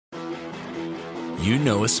You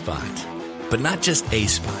know a spot, but not just a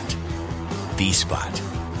spot, the spot.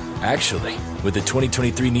 Actually, with the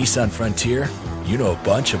 2023 Nissan Frontier, you know a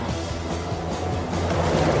bunch of them.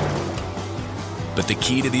 But the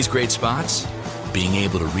key to these great spots? Being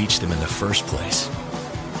able to reach them in the first place.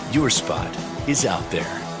 Your spot is out there.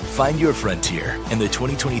 Find your Frontier in the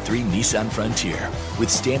 2023 Nissan Frontier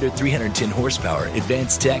with standard 310 horsepower,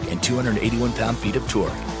 advanced tech, and 281 pound-feet of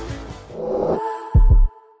torque.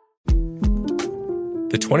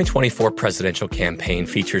 The 2024 presidential campaign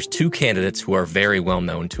features two candidates who are very well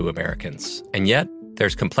known to Americans. And yet,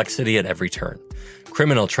 there's complexity at every turn.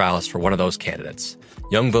 Criminal trials for one of those candidates.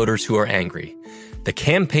 Young voters who are angry. The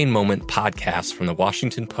Campaign Moment podcast from the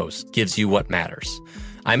Washington Post gives you what matters.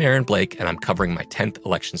 I'm Aaron Blake, and I'm covering my 10th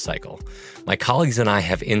election cycle. My colleagues and I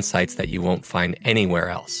have insights that you won't find anywhere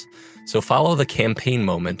else. So follow the Campaign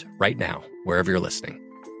Moment right now, wherever you're listening.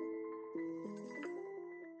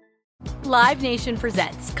 Live Nation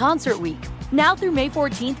presents Concert Week. Now through May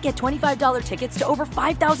 14th, get $25 tickets to over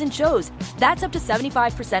 5,000 shows. That's up to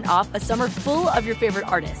 75% off a summer full of your favorite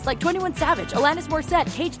artists like 21 Savage, Alanis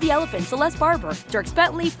Morissette, Cage the Elephant, Celeste Barber, Dierks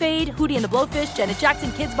Bentley, Fade, Hootie and the Blowfish, Janet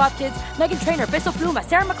Jackson, Kids Bop Kids, Meghan Trainor, Peso Pluma,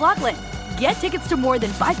 Sarah McLachlan. Get tickets to more than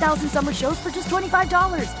 5,000 summer shows for just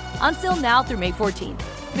 $25. On sale now through May 14th.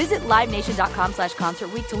 Visit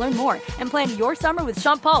LiveNation.com/Concert Week to learn more and plan your summer with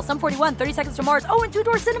Sean Paul, Sum 41, 30 Seconds to Mars, and Two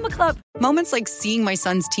Door Cinema Club. Moments like seeing my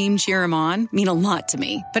son's team cheer him on mean a lot to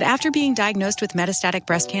me. But after being diagnosed with metastatic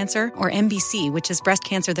breast cancer, or MBC, which is breast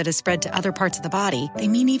cancer that has spread to other parts of the body, they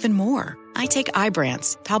mean even more. I take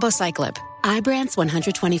Ibrance, palbociclib. Ibrance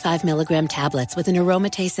 125 milligram tablets with an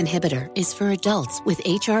aromatase inhibitor is for adults with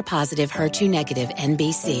HR-positive, HER2-negative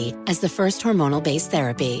MBC as the first hormonal-based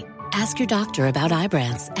therapy. Ask your doctor about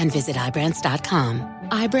Ibrance and visit Ibrance.com.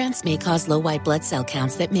 Ibrance may cause low white blood cell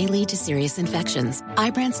counts that may lead to serious infections.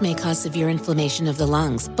 Ibrance may cause severe inflammation of the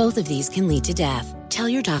lungs. Both of these can lead to death. Tell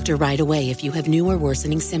your doctor right away if you have new or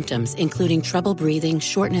worsening symptoms, including trouble breathing,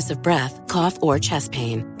 shortness of breath, cough, or chest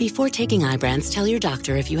pain. Before taking Ibrance, tell your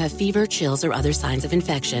doctor if you have fever, chills, or other signs of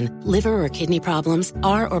infection, liver or kidney problems,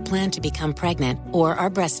 are or plan to become pregnant, or are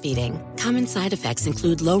breastfeeding. Common side effects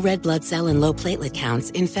include low red blood cell and low platelet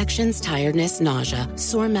counts, infections, tiredness, nausea,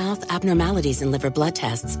 sore mouth, abnormalities in liver blood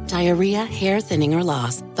tests, diarrhea, hair thinning or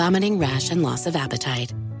loss, vomiting, rash, and loss of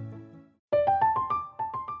appetite.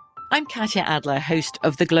 I'm Katya Adler, host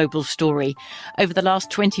of The Global Story. Over the last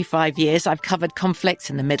 25 years, I've covered conflicts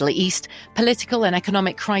in the Middle East, political and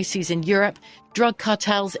economic crises in Europe, drug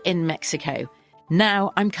cartels in Mexico.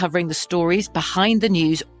 Now I'm covering the stories behind the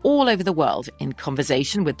news all over the world in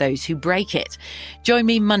conversation with those who break it. Join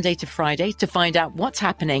me Monday to Friday to find out what's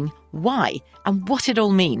happening, why, and what it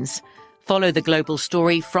all means. Follow The Global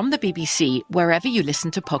Story from the BBC wherever you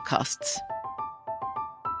listen to podcasts.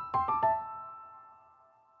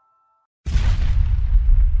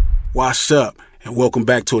 What's up, and welcome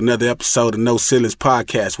back to another episode of No Ceilings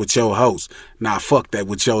Podcast with your host. Nah, fuck that,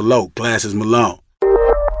 with your low, Glasses Malone.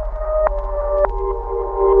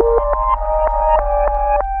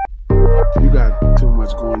 You got too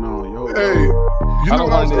much going on, yo. Hey, you know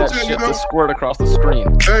what I was going to tell you, though? To squirt across the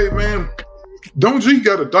screen. Hey, man, Don't G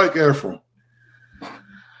got a dyke afro.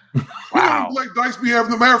 Wow. Like Dykes be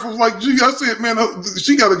having them afros like G. I said, man,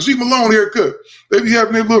 she got a G Malone haircut. They be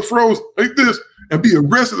having their little froze like this and be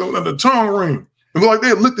aggressive on the tongue ring. And like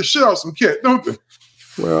they lick the shit out of some cat, don't they?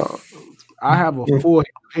 Well, I have a full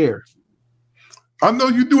hair. I know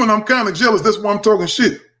you do, and I'm kind of jealous. That's why I'm talking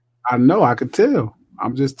shit. I know, I could tell.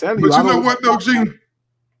 I'm just telling you. But you know what, though, G?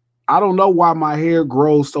 I don't know why my hair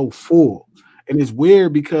grows so full. And it's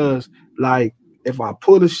weird because, like, if I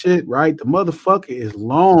pull the shit, right, the motherfucker is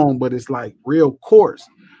long, but it's like real coarse.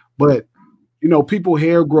 But, you know, people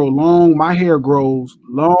hair grow long. My hair grows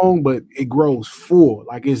long, but it grows full.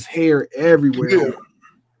 Like it's hair everywhere. Yeah.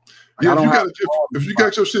 Yeah, if you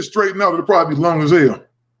got your shit straightened out, it'll probably be long as hell.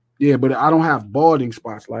 Yeah, but I don't have balding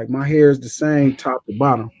spots. Like my hair is the same top to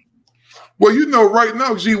bottom. Well, you know, right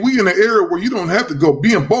now, G, we in an era where you don't have to go.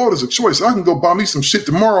 Being bald is a choice. I can go buy me some shit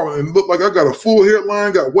tomorrow and look like I got a full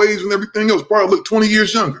hairline, got waves and everything else. Probably look 20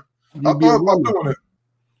 years younger. I thought about doing that.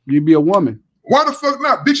 You'd be a woman. Why the fuck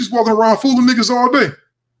not? Bitches walking around fooling niggas all day.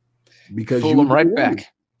 Because fool them right back.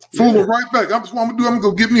 Fool them right back. That's what I'm gonna do. I'm gonna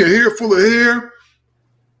go get me a hair full of hair.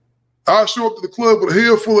 I'll show up to the club with a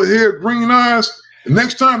hair full of hair, green eyes. And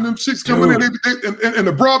next time them chicks come in there, and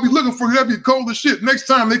the bra be looking for you, that be cold as shit. Next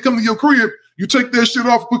time they come to your crib, you take that shit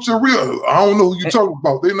off, put your real. I don't know who you talking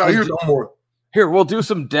about. They're not here no more. Here, we'll do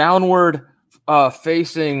some downward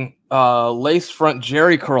facing lace front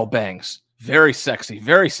jerry curl bangs. Very sexy,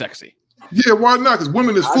 very sexy. Yeah, why not? Because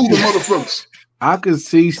women is fooling motherfuckers. I could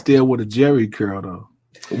see still with a Jerry curl though.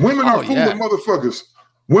 Women are fooling motherfuckers.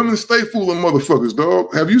 Women stay fooling motherfuckers,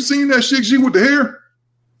 dog. Have you seen that shit, G, with the hair?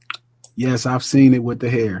 Yes, I've seen it with the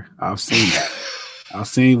hair. I've seen it. I've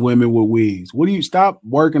seen women with wigs. What do you stop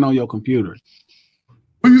working on your computer?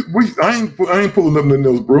 I ain't pulling up nothing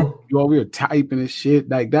else, bro. You over here typing and shit.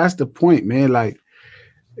 Like that's the point, man. Like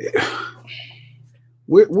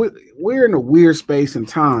we're in a weird space and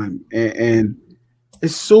time, and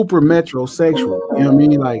it's super metrosexual. You know what I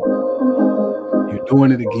mean? Like you're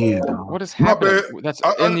doing it again, dog. What is happening? That's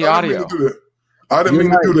in the audio. I didn't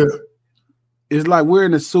mean to do that. It's like we're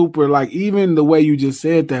in a super, like even the way you just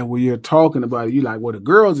said that, where you're talking about it, you like, well, the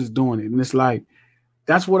girls is doing it, and it's like.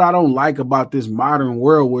 That's what I don't like about this modern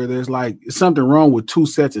world where there's like something wrong with two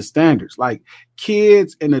sets of standards. Like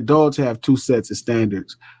kids and adults have two sets of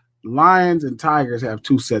standards. Lions and tigers have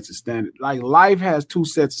two sets of standards. Like life has two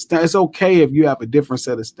sets of standards. It's okay if you have a different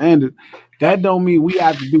set of standards. That don't mean we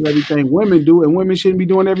have to do everything women do, and women shouldn't be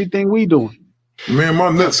doing everything we doing. Man, my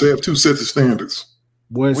nuts have two sets of standards.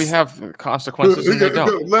 We have consequences and they don't.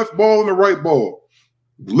 The left ball and the right ball.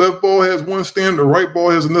 The left ball has one standard, the right ball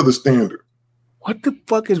has another standard. What the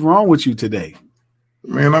fuck is wrong with you today?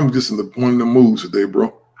 Man, I'm just in one of the moods today,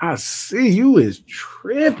 bro. I see you is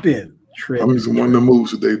tripping. I'm just in one of the moods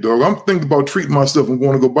today, dog. I'm thinking about treating myself and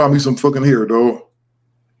going to go buy me some fucking hair, dog.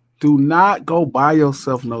 Do not go buy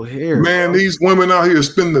yourself no hair. Man, these women out here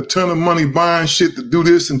spending a ton of money buying shit to do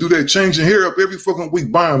this and do that, changing hair up every fucking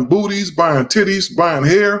week, buying booties, buying titties, buying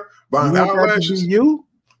hair, buying eyelashes. You?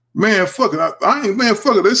 Man, fuck it. I ain't, man,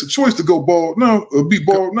 fuck it. It's a choice to go bald. No, or be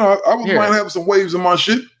bald. No, I wouldn't mind having some waves in my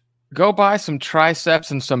shit. Go buy some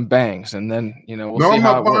triceps and some bangs, and then, we'll see I'm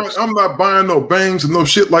how it works. I'm not buying no bangs and no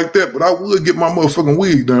shit like that, but I would get my motherfucking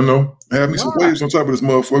wig done, though. Have me some waves on top of this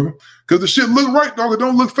motherfucker. Because the shit look right, dog. It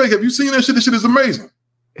don't look fake. Have you seen that shit? This shit is amazing.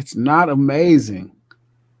 It's not amazing.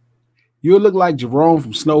 You look like Jerome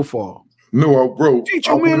from Snowfall. No, bro. Teach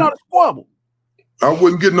your man how to squabble. I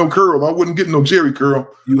wouldn't get no curl. I wouldn't get no Jerry curl.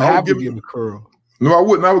 You have to give a curl. No, I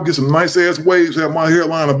wouldn't. I would get some nice ass waves, have my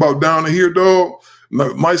hairline about down to here, dog.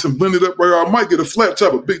 Nice and blended up right here. I might get a flat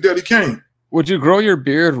top of Big Daddy Kane. Would you grow your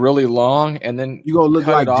beard really long and then you gonna look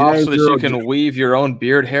cut like it off James so that you can weave your own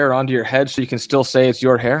beard hair onto your head so you can still say it's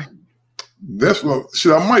your hair? That's what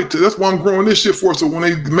shit I might. That's why I'm growing this shit for. So when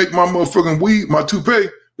they make my motherfucking weave, my toupee,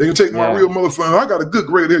 they can take my real motherfucking. I got a good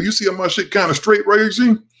grade hair. You see how my shit kind of straight right here,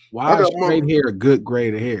 G? Why is straight hair a good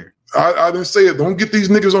grade of hair? I didn't say it. Don't get these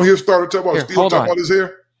niggas on here started talking about Steel talking about his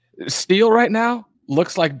hair. Steel right now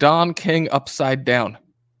looks like Don King upside down.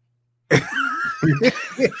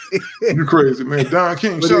 You crazy, man. Don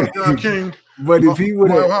King. Shout out Don King. But if he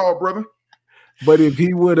would have, brother. But if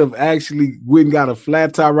he would have actually went and got a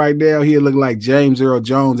flat top right now, he'd look like James Earl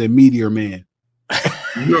Jones and Meteor Man.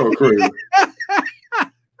 Y'all crazy.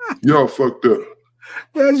 Y'all fucked up.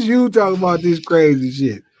 That's you talking about this crazy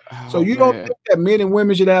shit. So you don't think that men and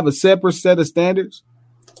women should have a separate set of standards?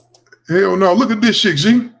 Hell no. Look at this shit,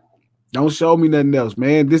 G. Don't show me nothing else,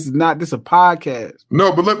 man. This is a podcast.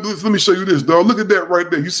 No, but let me show you this, dog. Look at that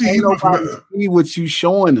right there. You see, see what you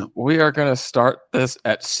showing them. We are gonna start this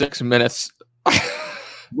at 6 minutes.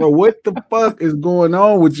 Bro, what the fuck is going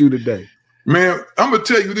on with you today? Man, I'm gonna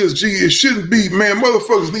tell you this, G. It shouldn't be, man.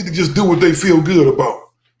 Motherfuckers need to just do what they feel good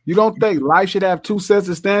about. You don't think life should have two sets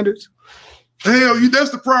of standards? Hell,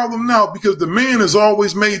 that's the problem now because the man is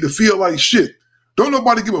always made to feel like shit. Don't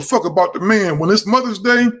nobody give a fuck about the man. When it's Mother's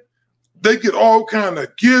Day, they get all kind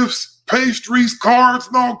of gifts, pastries, cards,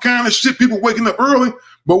 and all kind of shit. People waking up early.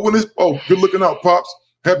 But when it's, good looking out, Pops.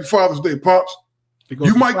 Happy Father's Day, Pops.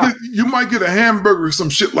 You might get a hamburger or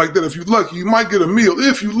some shit like that if you're lucky. You might get a meal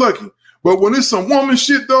if you're lucky. But when it's some woman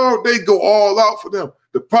shit, dog, they go all out for them.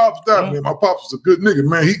 The Pops died, man. My Pops was a good nigga,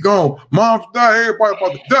 man. He gone. Mom's died. Everybody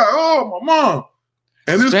about to die. Oh, my mom.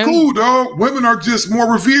 And it's cool, dog. Women are just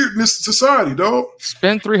more revered in this society, dog.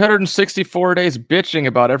 Spend 364 days bitching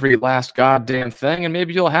about every last goddamn thing, and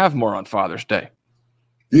maybe you'll have more on Father's Day.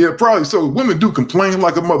 Yeah, probably. So women do complain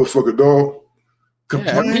like a motherfucker, dog.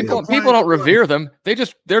 People don't revere them.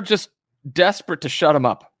 They're just desperate to shut them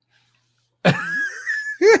up.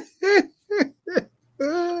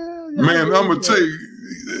 Man, I'm gonna tell you,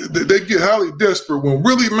 they get highly desperate when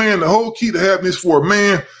really, man, the whole key to having this for a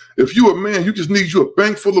man. If you a man, you just need you a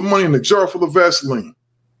bank full of money and a jar full of Vaseline.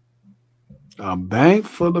 A bank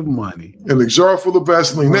full of money. And a jar full of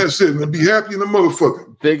Vaseline. That's it. And be happy in the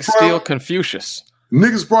motherfucker. Big Steel Confucius.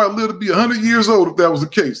 Niggas probably live to be 100 years old if that was the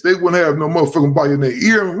case. They wouldn't have no motherfucking bite in their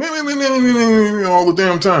ear all the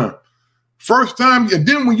damn time. First time, and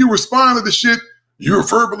then when you respond to the shit, you're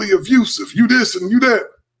verbally abusive. You this and you that.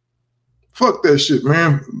 Fuck that shit,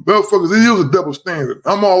 man. Motherfuckers, it is a double standard.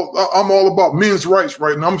 I'm all about men's rights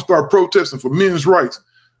right now. I'm gonna start protesting for men's rights.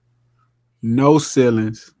 No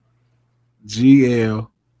ceilings. GL,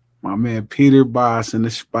 my man Peter Boss in the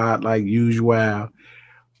spot like usual.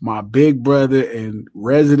 My big brother and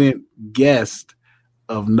resident guest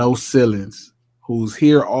of No Ceilings, who's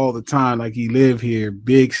here all the time, like he live here,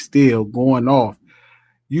 big still going off.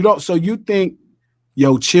 So you think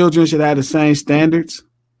your children should have the same standards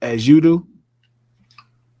as you do?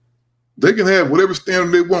 They can have whatever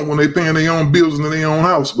standard they want when they paying their own bills in their own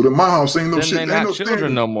house. But in my house, ain't no Then shit. they Ain't not no children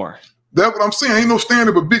standard. no more. That's what I'm saying. Ain't no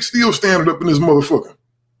standard, but big steel standard up in this motherfucker.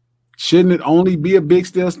 Shouldn't it only be a big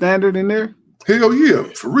steel standard in there? Hell yeah,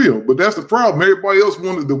 for real. But that's the problem. Everybody else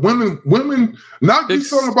wanted the women, not just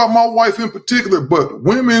talking about my wife in particular, but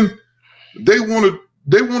women, they want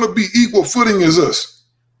to be equal footing as us.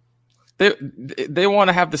 They want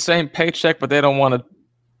to have the same paycheck, but they don't want to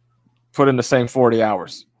put in the same 40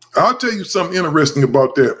 hours. I'll tell you something interesting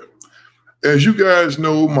about that. As you guys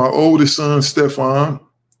know, my oldest son, Stefan,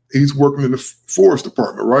 he's working in the forest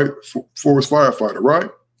department, right? Forest firefighter,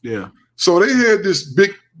 right? Yeah. So they had this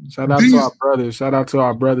big. Shout out to our brothers. Shout out to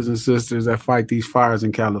our brothers and sisters that fight these fires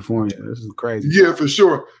in California. This is crazy. Yeah, for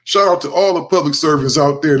sure. Shout out to all the public servants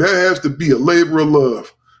out there. That has to be a labor of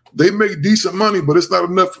love. They make decent money, but it's not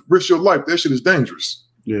enough to risk your life. That shit is dangerous.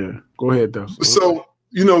 Yeah. Go ahead, though. So,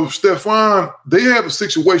 Stefan, they have a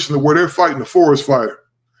situation where they're fighting a forest fire.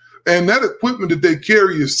 And that equipment that they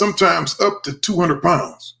carry is sometimes up to 200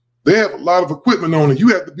 pounds. They have a lot of equipment on it. You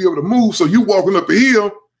have to be able to move. So you walking up a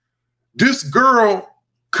hill, this girl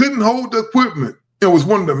couldn't hold the equipment. It was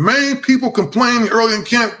one of the main people complaining early in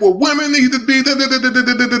camp, well, women need to be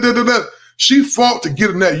da-da-da-da-da-da-da-da-da. She fought to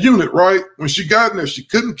get in that unit, right? When she got in there, she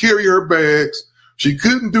couldn't carry her bags. She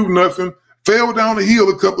couldn't do nothing. Fell down the hill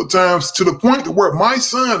a couple of times to the point to where my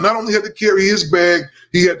son not only had to carry his bag,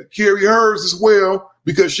 he had to carry hers as well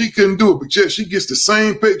because she couldn't do it. But yet she gets the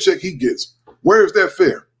same paycheck he gets. Where is that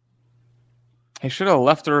fair? He should have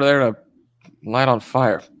left her there to light on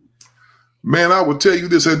fire. Man, I would tell you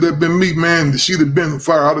this, had that been me, man, she'd have been on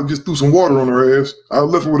fire. I'd have just threw some water on her ass. I'd have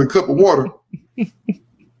left her with a cup of water.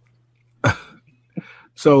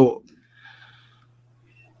 So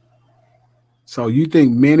you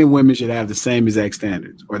think men and women should have the same exact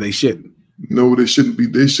standards, or they shouldn't? No, they shouldn't be.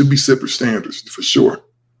 They should be separate standards, for sure.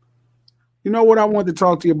 You know what I wanted to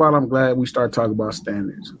talk to you about? I'm glad we started talking about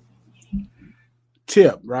standards.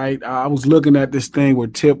 Tip, right? I was looking at this thing where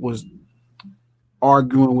Tip was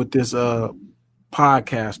arguing with this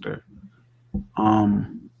podcaster.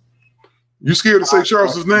 You scared to say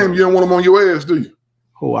Charleston's name? You don't want him on your ass, do you?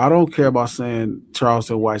 Oh, I don't care about saying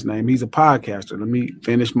Charleston White's name. He's a podcaster. Let me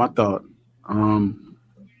finish my thought.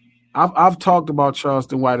 I've talked about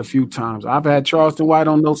Charleston White a few times. I've had Charleston White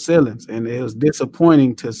on No Ceilings, and it was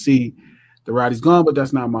disappointing to see the route he's gone, but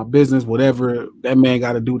that's not my business. Whatever that man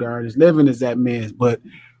got to do to earn his living is that man's. But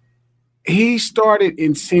he started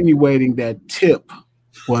insinuating that Tip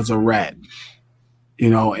was a rat,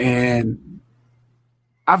 and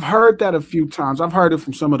I've heard that a few times. I've heard it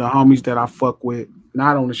from some of the homies that I fuck with,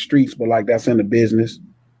 not on the streets, but like that's in the business.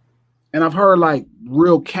 And I've heard like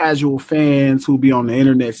real casual fans who be on the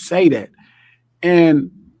internet say that.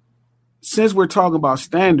 And since we're talking about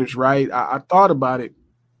standards, right, I thought about it.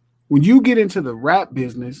 When you get into the rap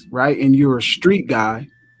business, right, and you're a street guy,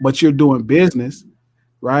 but you're doing business,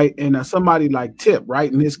 right, and somebody like Tip,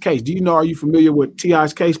 right, in his case, are you familiar with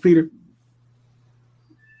T.I.'s case, Peter?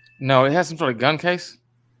 No, it has some sort of gun case.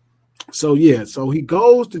 So he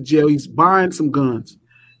goes to jail. He's buying some guns.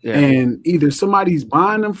 Yeah. And either somebody's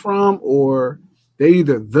buying them from, or they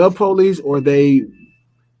either the police or they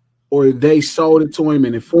sold it to him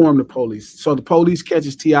and informed the police. So the police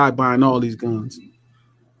catches T.I. buying all these guns.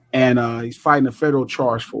 And he's fighting a federal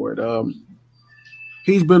charge for it.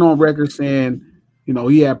 He's been on record saying,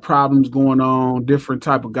 he had problems going on. Different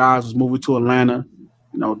type of guys was moving to Atlanta,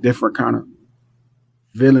 different kind of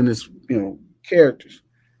villainous, characters.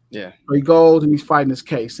 Yeah. So he goes and he's fighting this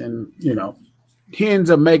case, and, he ends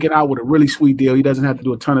up making out with a really sweet deal. He doesn't have to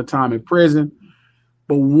do a ton of time in prison.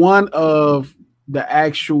 But one of the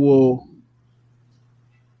actual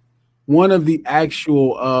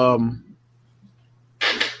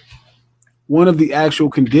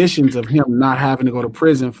conditions of him not having to go to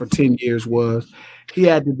prison for 10 years was he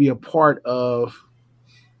had to be a part of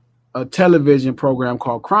a television program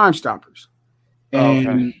called Crime Stoppers.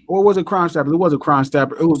 Or was it Crime Stoppers? It wasn't Crime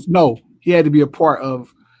Stoppers. He had to be a part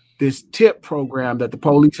of this tip program that the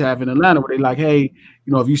police have in Atlanta, where they're like, hey,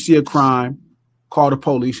 if you see a crime, call the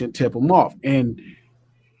police and tip them off. And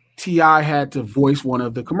T.I. had to voice one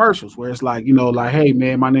of the commercials where it's like, like, hey,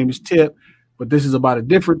 man, my name is Tip, but this is about a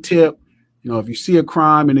different Tip. If you see a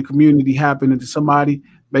crime in the community happening to somebody,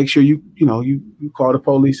 make sure you call the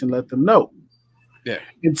police and let them know. Yeah.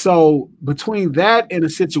 And so between that and a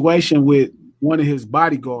situation with one of his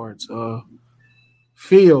bodyguards,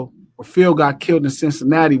 Phil got killed in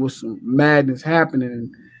Cincinnati with some madness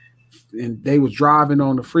happening, and they was driving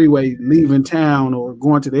on the freeway, leaving town or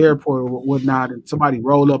going to the airport or whatnot, and somebody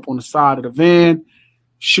rolled up on the side of the van,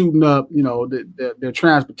 shooting up, their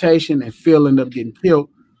transportation, and Phil ended up getting killed.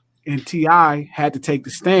 And T.I. had to take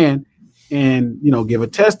the stand and, give a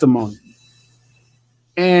testimony.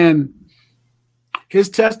 And his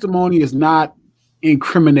testimony is not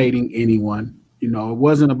incriminating anyone. It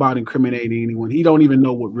wasn't about incriminating anyone. He don't even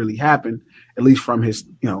know what really happened, at least from his,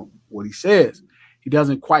 what he says. He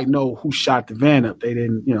doesn't quite know who shot the van up. They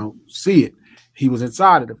didn't, see it. He was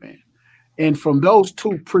inside of the van. And from those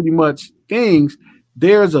two pretty much things,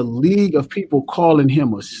 there's a league of people calling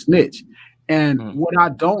him a snitch. And what I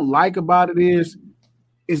don't like about it is,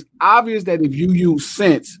 it's obvious that if you use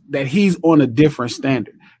sense, that he's on a different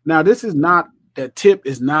standard. Now, this is not that Tip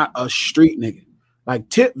is not a street nigga. Like,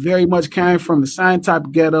 Tip very much came from the same type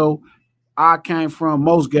of ghetto I came from,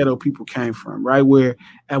 most ghetto people came from, right? Where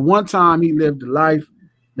at one time he lived a life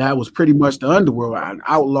that was pretty much the underworld, an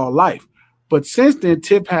outlaw life. But since then,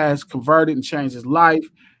 Tip has converted and changed his life.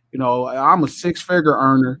 I'm a 6-figure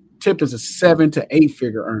earner. Tip is a 7 to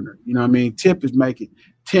 8-figure earner. You know what I mean? Tip is making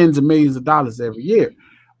tens of millions of dollars every year.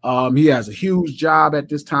 He has a huge job at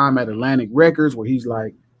this time at Atlantic Records where he's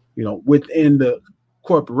like, within the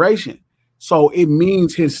corporation. So it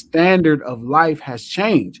means his standard of life has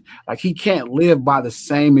changed. Like, he can't live by the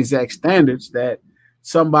same exact standards that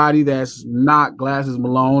somebody that's not Glasses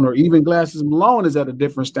Malone, or even Glasses Malone, is at a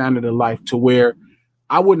different standard of life, to where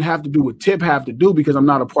I wouldn't have to do what Tip have to do because I'm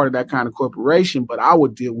not a part of that kind of corporation, but I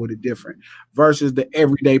would deal with it different versus the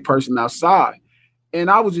everyday person outside. And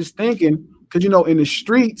I was just thinking, because, in the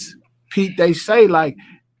streets, Pete, they say, like,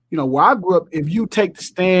 where I grew up, if you take the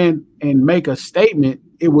stand and make a statement,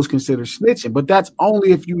 it was considered snitching. But that's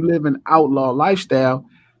only if you live an outlaw lifestyle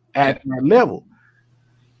at that level.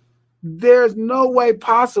 There's no way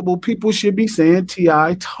possible people should be saying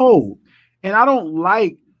T.I. told. And I don't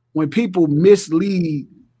like when people mislead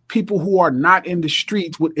people who are not in the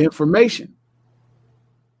streets with information.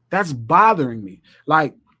 That's bothering me.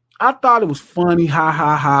 Like, I thought it was funny, ha,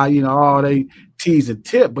 ha, ha, they tease and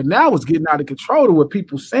Tip, but now it's getting out of control to where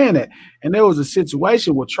people saying that. And there was a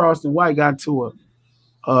situation where Charleston White got into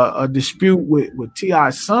a dispute with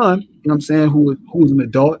T.I.'s son, who was an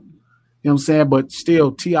adult, but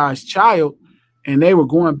still T.I.'s child, and they were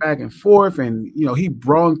going back and forth, and, he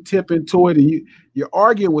brought Tip into it, and you're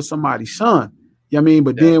arguing with somebody's son,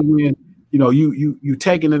 but then when, you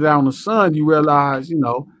taking it out on the son, you realize,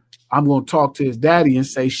 I'm going to talk to his daddy and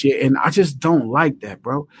say shit. And I just don't like that,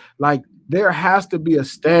 bro. Like, there has to be a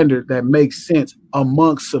standard that makes sense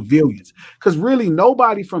amongst civilians. Because really,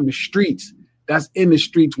 nobody from the streets that's in the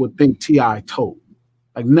streets would think T.I. told.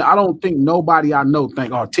 Like, I don't think nobody I know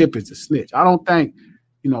think, oh, Tip is a snitch. I don't think,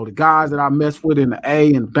 the guys that I mess with in the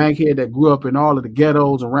A and Bankhead that grew up in all of the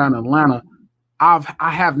ghettos around Atlanta, I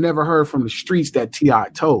have never heard from the streets that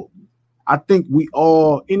T.I. told. I think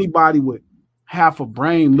anybody with half a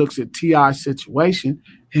brain looks at T.I.'s situation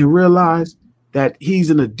and realize that he's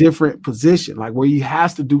in a different position, like where he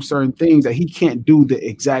has to do certain things that he can't do the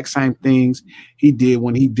exact same things he did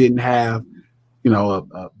when he didn't have, a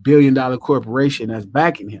 $1 billion corporation that's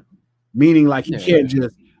backing him. Meaning, like, he can't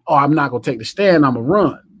just, I'm not going to take the stand, I'm going to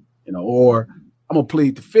run, or I'm going to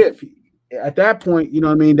plead the fifth. At that point,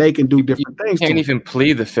 they can do different things. You can't even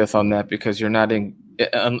plead the fifth on that because you're not in,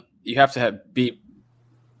 you have to be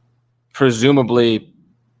presumably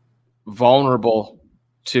vulnerable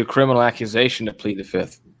to criminal accusation to plead the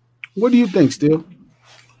fifth. What do you think, Steele?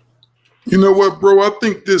 You know what, bro? I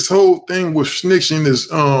think this whole thing with snitching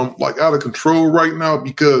is like out of control right now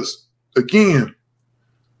because, again,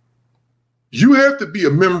 you have to be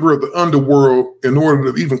a member of the underworld in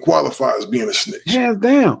order to even qualify as being a snitch. Hands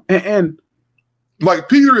down. And like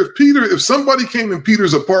if somebody came in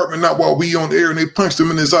Peter's apartment, not while we on air, and they punched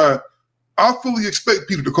him in his eye, I fully expect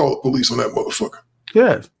Peter to call the police on that motherfucker.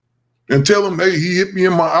 Yes. And tell him, hey, he hit me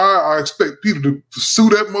in my eye. I expect Peter to sue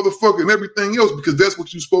that motherfucker and everything else because that's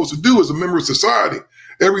what you're supposed to do as a member of society.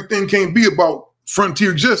 Everything can't be about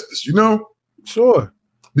frontier justice, Sure.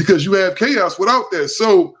 Because you have chaos without that.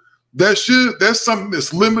 So that's something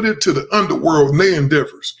that's limited to the underworld and their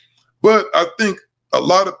endeavors. But I think a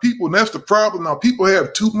lot of people, and that's the problem now, people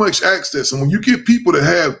have too much access. And when you get people that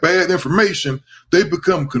have bad information, they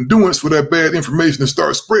become conduits for that bad information and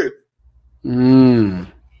start spreading.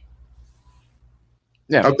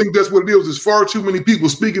 Yeah, I think that's what it is. There's far too many people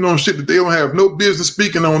speaking on shit that they don't have no business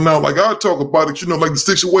speaking on now. Like I talk about it, like the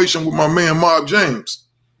situation with my man Mob James.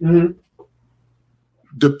 Mm-hmm.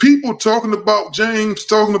 The people talking about James,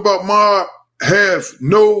 talking about Mob, have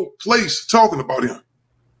no place talking about him.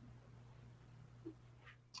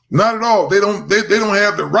 Not at all. They don't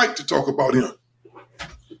have the right to talk about him.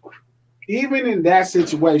 Even in that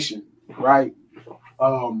situation, right?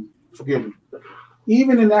 Forgive me.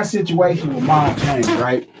 Even in that situation with Mob James,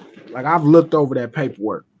 right? Like I've looked over that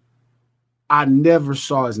paperwork. I never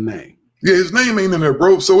saw his name. Yeah, his name ain't in there,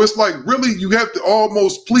 bro. So it's like, really, you have to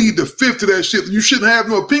almost plead the fifth to that shit. You shouldn't have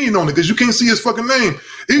no opinion on it because you can't see his fucking name.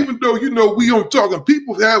 Even though, we don't talk, and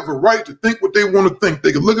people have a right to think what they want to think.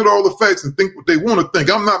 They can look at all the facts and think what they want to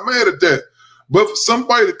think. I'm not mad at that. But for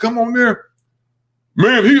somebody to come on there,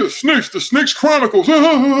 man, he a snitch, the Snitch Chronicles.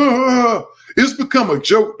 It's become a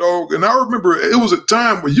joke, dog. And I remember it was a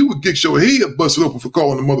time where you would get your head busted open for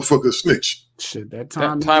calling the motherfucker a snitch. Shit, that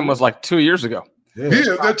time was like 2 years ago.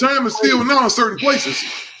 Yeah, that time is still now in certain places.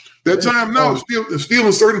 That time now is still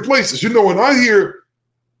in certain places. And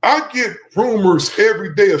I get rumors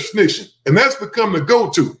every day of snitching, and that's become the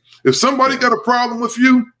go-to. If somebody got a problem with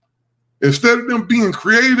you, instead of them being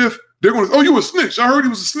creative, they're going to, oh, you a snitch. I heard he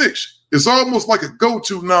was a snitch. It's almost like a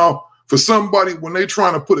go-to now for somebody when they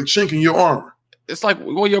trying to put a chink in your armor. It's like,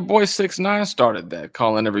 well, your boy 6ix9ine started that,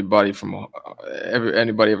 calling everybody from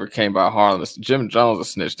anybody ever came by Harlem. Jim Jones a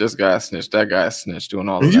snitch. This guy a snitch. That guy a snitch. Doing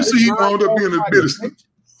all. And you see, he wound up being a bit of snitch.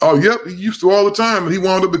 Oh, yep, he used to all the time, and he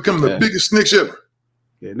wound up becoming the biggest snitch ever.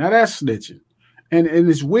 Yeah, now that's snitching, and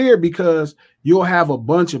it's weird because you'll have a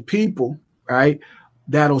bunch of people, right,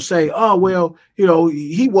 that'll say, oh, well,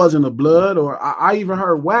 he wasn't a blood, or I even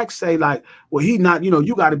heard Wax say like, well, he not,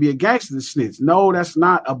 you got to be a gangster to snitch. No, that's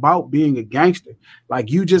not about being a gangster.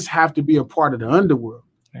 Like you just have to be a part of the underworld.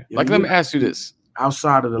 Like, let me ask you this: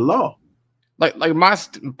 outside of the law, like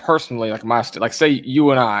say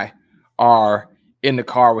you and I are in the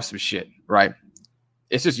car with some shit, right?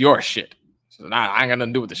 It's just your shit. So I ain't got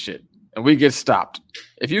nothing to do with the shit. And we get stopped.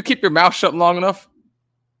 If you keep your mouth shut long enough,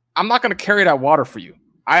 I'm not going to carry that water for you.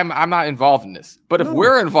 I'm not involved in this. But if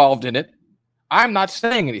we're involved in it, I'm not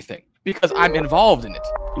saying anything because I'm involved in it.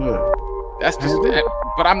 Yeah. That's just it.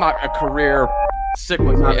 But I'm not a career sick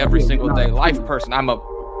with me every single day life person. I'm a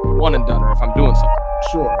one and doneer if I'm doing something.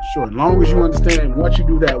 Sure. As long as you understand once you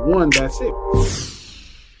do that one, that's it.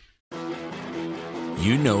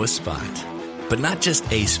 You know a spot, but not just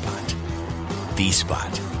a spot. The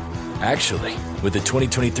spot. Actually, with the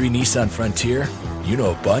 2023 Nissan Frontier, you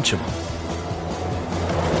know a bunch of them.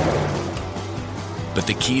 But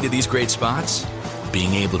the key to these great spots?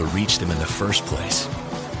 Being able to reach them in the first place.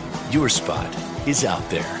 Your spot is out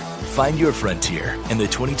there. Find your Frontier in the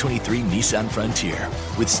 2023 Nissan Frontier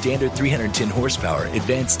with standard 310 horsepower,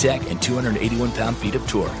 advanced tech, and 281 pound-feet of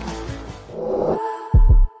torque.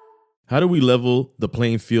 How do we level the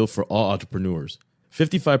playing field for all entrepreneurs?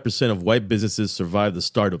 55% of white businesses survive the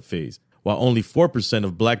startup phase, while only 4%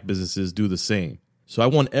 of black businesses do the same. So I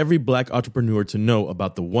want every black entrepreneur to know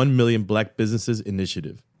about the 1 Million Black Businesses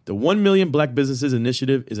Initiative. The 1 Million Black Businesses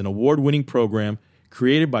Initiative is an award-winning program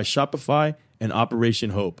created by Shopify and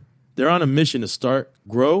Operation Hope. They're on a mission to start,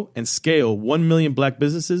 grow, and scale 1 million black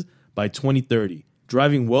businesses by 2030,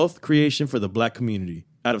 driving wealth creation for the black community.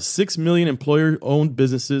 Out of 6 million employer-owned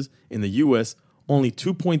businesses in the U.S., only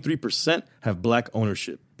 2.3% have black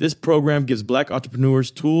ownership. This program gives black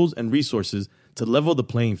entrepreneurs tools and resources to level the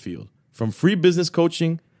playing field, from free business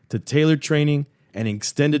coaching to tailored training and an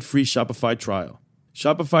extended free Shopify trial.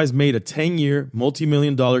 Shopify's made a 10-year,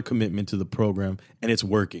 multi-million-dollar commitment to the program, and it's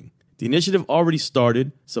working. The initiative already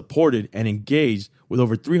started, supported, and engaged with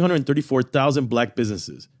over 334,000 black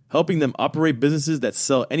businesses, helping them operate businesses that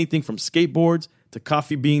sell anything from skateboards to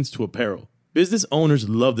coffee beans to apparel. Business owners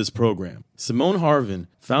love this program. Simone Harvin,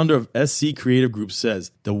 founder of SC Creative Group,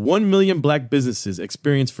 says, "The 1 million black businesses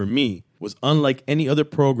experience for me was unlike any other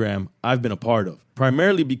program I've been a part of,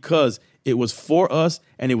 primarily because it was for us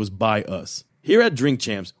and it was by us." Here at Drink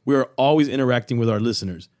Champs, we are always interacting with our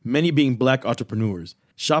listeners, many being black entrepreneurs.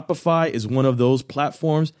 Shopify is one of those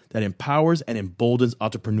platforms that empowers and emboldens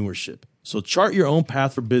entrepreneurship. So chart your own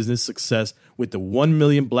path for business success with the 1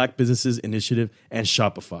 Million Black Businesses Initiative and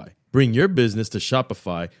Shopify. Bring your business to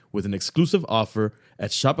Shopify with an exclusive offer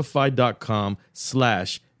at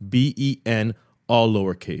shopify.com/BEN, all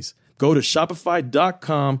lowercase. Go to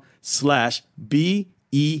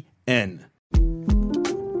shopify.com/BEN.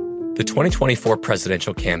 The 2024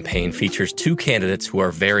 presidential campaign features two candidates who are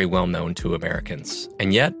very well known to Americans.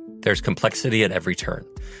 And yet, there's complexity at every turn.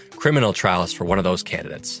 Criminal trials for one of those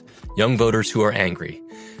candidates. Young voters who are angry.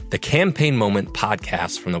 The Campaign Moment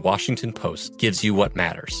podcast from the Washington Post gives you what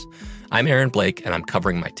matters. I'm Aaron Blake, and I'm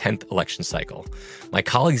covering my 10th election cycle. My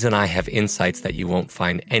colleagues and I have insights that you won't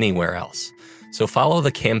find anywhere else. So follow The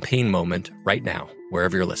Campaign Moment right now,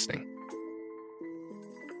 wherever you're listening.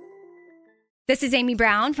 This is Amy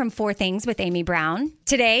Brown from 4 Things with Amy Brown.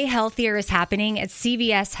 Today, healthier is happening at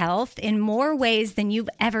CVS Health in more ways than you've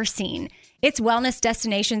ever seen. It's wellness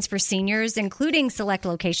destinations for seniors, including select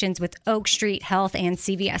locations with Oak Street Health and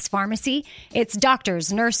CVS Pharmacy. It's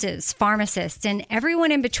doctors, nurses, pharmacists, and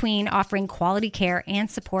everyone in between offering quality care and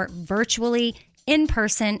support virtually, in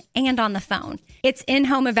person, and on the phone. It's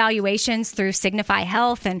in-home evaluations through Signify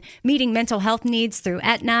Health and meeting mental health needs through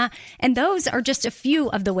Aetna. And those are just a few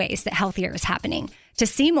of the ways that healthier is happening. To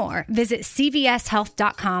see more, visit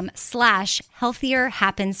cvshealth.com/healthier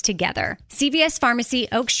happens together. CVS Pharmacy,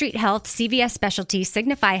 Oak Street Health, CVS Specialty,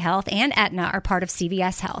 Signify Health, and Aetna are part of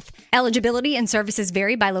CVS Health. Eligibility and services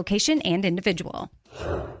vary by location and individual.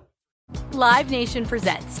 Live Nation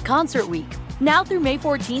presents Concert Week. Now through May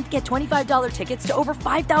 14th, get $25 tickets to over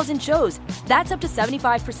 5,000 shows. That's up to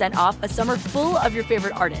 75% off a summer full of your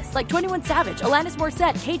favorite artists like 21 Savage, Alanis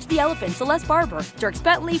Morissette, Cage the Elephant, Celeste Barber, Dierks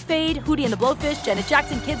Bentley, Fade, Hootie and the Blowfish, Janet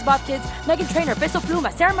Jackson, Kids Bop Kids, Meghan Trainor, Peso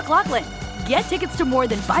Pluma, Sarah McLachlan. Get tickets to more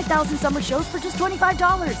than 5,000 summer shows for just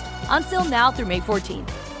 $25. On sale now through May 14th.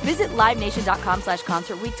 Visit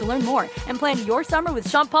livenation.com/Concert Week to learn more and plan your summer with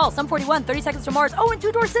Sean Paul, Sum 41, 30 Seconds to Mars, and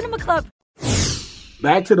Two Door Cinema Club.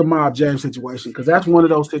 Back to the Mob James situation, because that's one of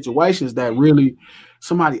those situations that really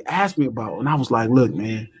somebody asked me about. And I was like, look,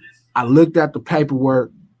 man, I looked at the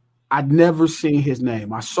paperwork. I'd never seen his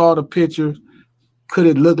name. I saw the pictures. Could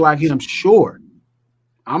it look like him? Sure.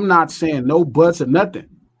 I'm not saying no buts or nothing.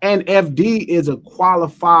 And FD is a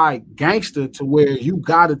qualified gangster to where you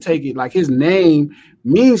got to take it like his name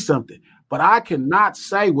means something. But I cannot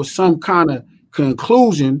say with some kind of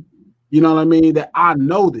conclusion, you know what I mean, that I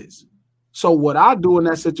know this. So what I do in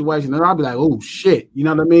that situation is I'll be like, oh, shit, you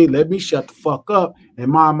know what I mean? Let me shut the fuck up and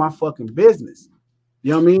mind my fucking business.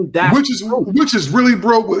 You know what I mean? That's which is really,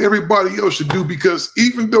 bro, what everybody else should do, because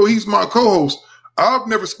even though he's my co-host, I've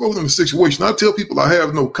never spoken in a situation. I tell people I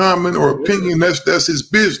have no comment or opinion. That's his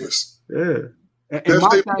business. Yeah. And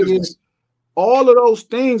my thing is, all of those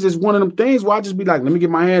things is one of them things where I just be like, let me get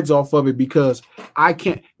my hands off of it because I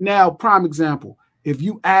can't. Now, prime example, if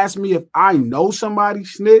you ask me if I know somebody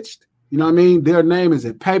snitched, you know what I mean? Their name is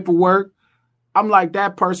in paperwork. I'm like,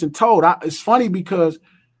 that person told. It's funny because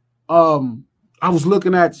I was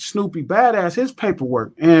looking at Snoopy Badass, his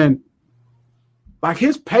paperwork, and like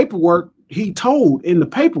his paperwork, he told in the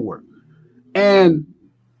paperwork. And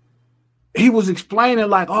he was explaining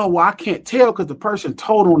like, oh, well, I can't tell because the person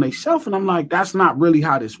told on themselves. And I'm like, that's not really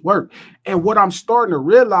how this works. And what I'm starting to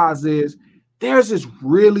realize is there's this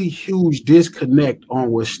really huge disconnect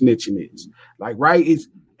on what snitching is. Like, right?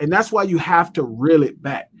 And that's why you have to reel it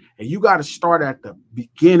back. And you got to start at the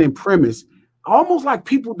beginning premise, almost like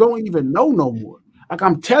people don't even know no more. Like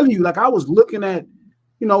I'm telling you, like I was looking at,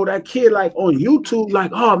 you know, that kid like on YouTube, like,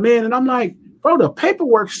 oh man. And I'm like, bro, the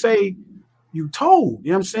paperwork say you told, you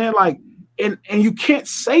know what I'm saying? Like, and you can't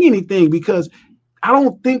say anything because I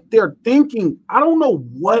don't think they're thinking, I don't know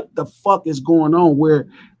what the fuck is going on where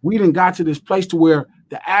we done got to this place to where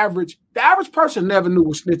the average person never knew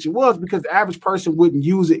what snitching was because the average person wouldn't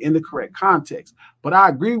use it in the correct context. But I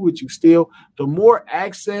agree with you still. The more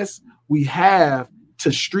access we have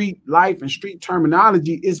to street life and street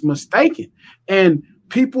terminology is mistaken. And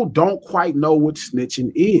people don't quite know what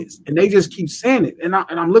snitching is. And they just keep saying it. And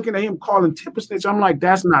I'm looking at him calling Tip a snitch. I'm like,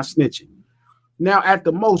 that's not snitching. Now, at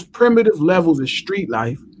the most primitive levels of street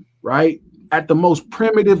life, right? At the most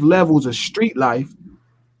primitive levels of street life,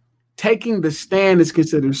 taking the stand is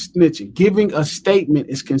considered snitching. Giving a statement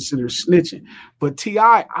is considered snitching. But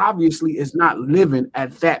T.I. obviously is not living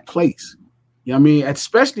at that place. You know what I mean?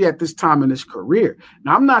 Especially at this time in his career.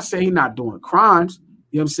 Now, I'm not saying he's not doing crimes.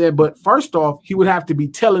 You know what I'm saying? But first off, he would have to be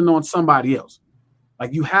telling on somebody else.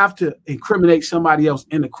 Like you have to incriminate somebody else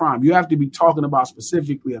in the crime. You have to be talking about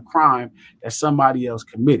specifically a crime that somebody else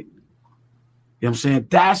committed. You know what I'm saying?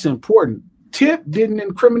 That's important. Tip didn't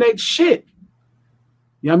incriminate shit.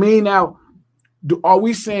 You know what I mean? Now, are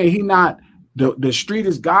we saying he not the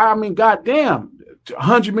streetest guy? I mean, goddamn,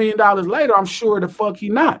 $100 million later, I'm sure the fuck he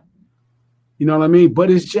not. You know what I mean? But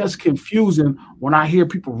it's just confusing when I hear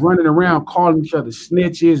people running around calling each other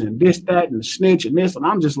snitches and this, that, and the snitch and this. And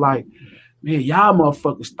I'm just like, man, y'all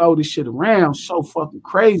motherfuckers throw this shit around so fucking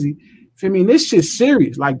crazy. I mean, this shit's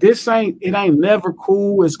serious. Like it ain't never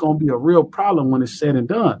cool. It's gonna be a real problem when it's said and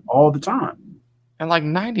done all the time. And like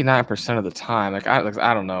 99% of the time,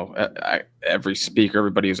 I don't know, every speaker,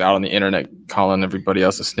 everybody who's out on the internet calling everybody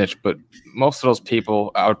else a snitch, but most of those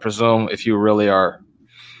people, I would presume, if you really are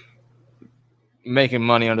making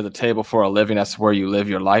money under the table for a living, that's where you live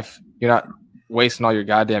your life. You're not wasting all your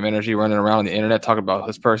goddamn energy running around on the internet talking about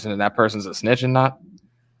this person and that person's a snitch and not.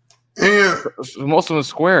 And most of them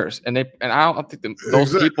squares, and I don't think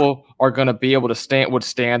those people are going to be able to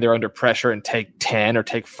stand there under pressure and take 10 or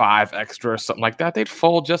take 5 extra or something like that. They'd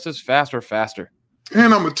fold just as fast or faster.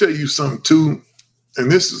 And I'm gonna tell you something too, and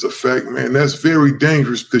this is a fact, man. That's very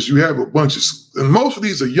dangerous because you have a bunch of, and most of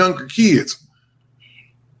these are younger kids.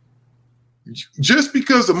 Just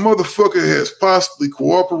because a motherfucker has possibly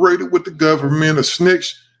cooperated with the government or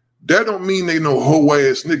snitch, that don't mean they no hoe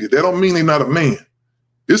ass nigga. That don't mean they not a man.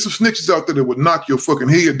 There's some snitches out there that would knock your fucking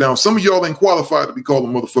head down. Some of y'all ain't qualified to be called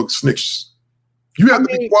motherfucking snitches. You have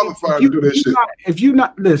to be qualified to do that shit. If you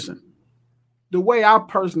not, listen, the way I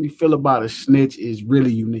personally feel about a snitch is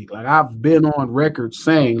really unique. Like I've been on record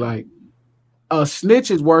saying like a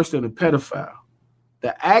snitch is worse than a pedophile.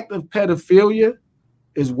 The act of pedophilia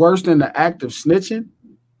is worse than the act of snitching,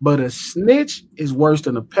 but a snitch is worse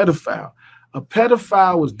than a pedophile. A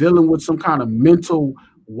pedophile was dealing with some kind of mental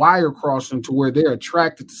wire crossing to where they're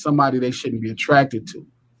attracted to somebody they shouldn't be attracted to.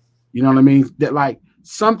 You know what I mean? That like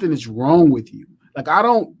something is wrong with you. Like I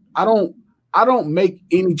don't make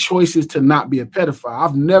any choices to not be a pedophile.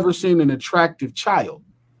 I've never seen an attractive child.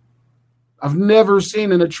 Like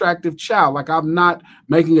I'm not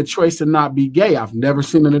making a choice to not be gay. I've never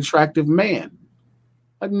seen an attractive man.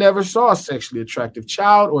 I never saw a sexually attractive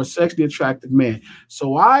child or a sexually attractive man.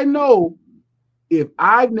 So I know if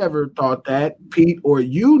I've never thought that, Pete, or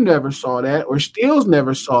you never saw that, or Steele's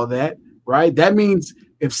never saw that, right? That means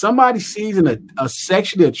if somebody sees a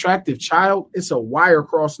sexually attractive child, it's a wire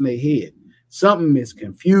crossing their head. Something is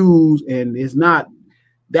confused and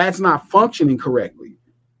that's not functioning correctly.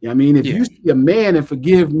 You know what I mean? If you see a man, and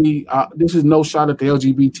forgive me, this is no shot at the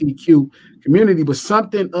LGBTQ community, but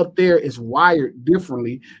something up there is wired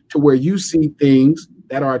differently to where you see things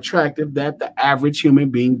that are attractive that the average human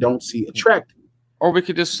being don't see attractive. Or we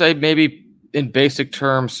could just say maybe in basic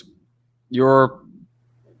terms, your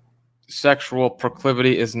sexual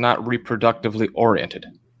proclivity is not reproductively oriented.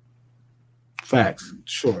 Facts.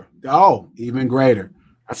 Sure. Oh, even greater.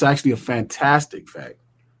 That's actually a fantastic fact,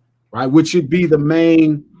 right? Which should be the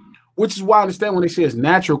main, which is why I understand when they say it's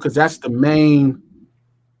natural, because that's the main,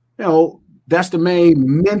 that's the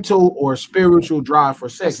main mental or spiritual drive for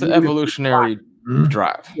sex. It's the evolutionary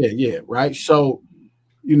drive. Yeah, right? So,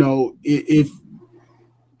 if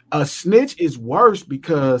a snitch is worse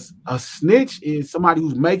because a snitch is somebody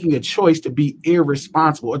who's making a choice to be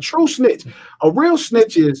irresponsible. A true snitch, a real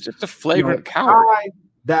snitch is just a flagrant coward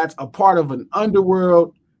that's a part of an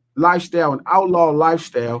underworld lifestyle, an outlaw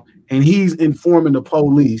lifestyle, and he's informing the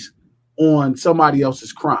police on somebody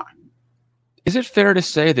else's crime. Is it fair to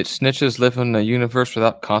say that snitches live in a universe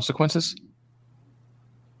without consequences?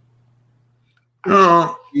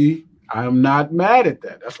 I'm not mad at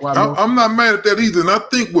that. That's why I'm not mad at that either. And I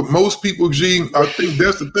think with most people, G, I think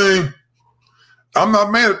that's the thing. I'm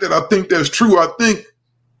not mad at that. I think that's true. I think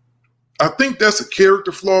that's a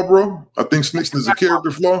character flaw, bro. I think snitching is a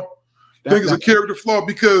character flaw. I think it's a character flaw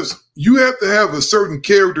because you have to have a certain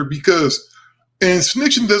character and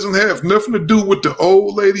snitching doesn't have nothing to do with the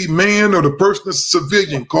old lady, man, or the person that's a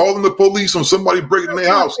civilian calling the police on somebody breaking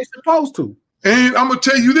their house. They're supposed to. And I'm going to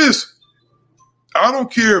tell you this. I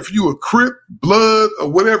don't care if you a Crip, Blood, or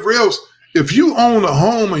whatever else. If you own a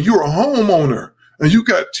home and you're a homeowner and you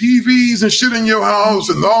got TVs and shit in your house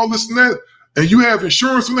and all this and that, and you have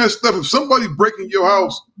insurance and that stuff, if somebody breaking your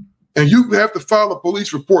house and you have to file a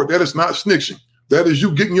police report, that is not snitching. That is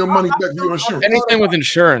you getting your money back to your insurance. Anything with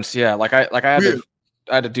insurance, yeah. I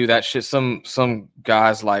had to do that shit. Some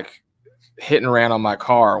guys like hit and ran on my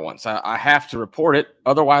car once. I have to report it,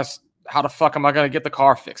 otherwise. How the fuck am I going to get the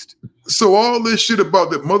car fixed? So all this shit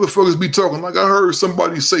about that motherfuckers be talking, like I heard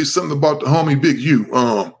somebody say something about the homie Big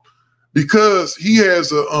U, because he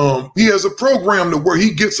has a program to where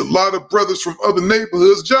he gets a lot of brothers from other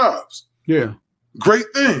neighborhoods jobs. Yeah. Great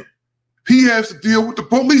thing. He has to deal with the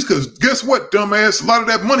police because guess what, dumbass? A lot of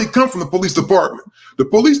that money comes from the police department. The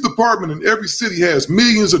police department in every city has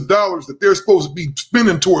millions of dollars that they're supposed to be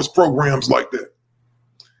spending towards programs like that.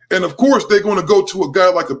 And of course, they're going to go to a guy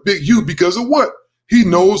like a Big U because of what? He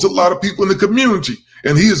knows a lot of people in the community,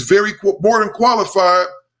 and he is very more than qualified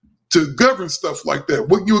to govern stuff like that.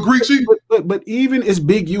 Would you agree, Chief? But even is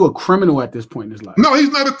Big U a criminal at this point in his life? No, he's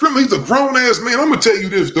not a criminal. He's a grown ass man. I'm gonna tell you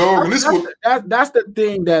this, dog. And that's the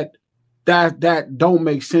thing that don't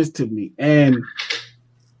make sense to me. And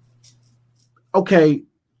okay,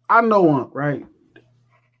 I know Unc, right?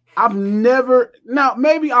 I've never now.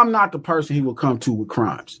 Maybe I'm not the person he will come to with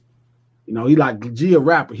crimes. You know, he like G a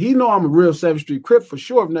rapper. He know I'm a real 7th Street Crip for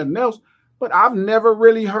sure, if nothing else. But I've never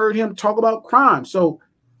really heard him talk about crime. So,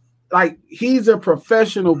 like, he's a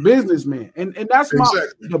professional businessman. And that's my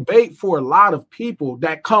debate for a lot of people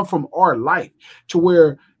that come from our life, to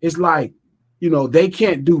where it's like, you know, they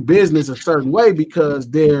can't do business a certain way because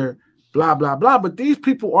they're blah, blah, blah. But these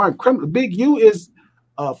people aren't criminal. Big U is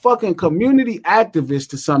a fucking community activist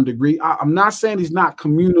to some degree. I'm not saying he's not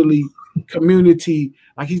community,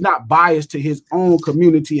 like he's not biased to his own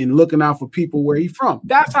community and looking out for people where he's from.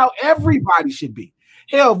 That's how everybody should be.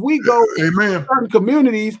 Hell, if we go to certain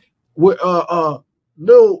communities with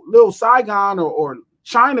little Saigon or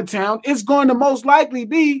Chinatown, it's going to most likely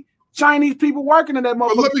be Chinese people working in that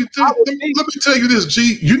motherfucker. Let me tell you this,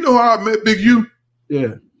 G. You know how I met Big U?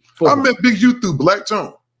 Yeah. I met Big U through Black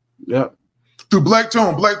Tone. Yep. Through Black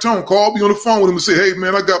Tone. Black Tone called me on the phone with him and said, hey,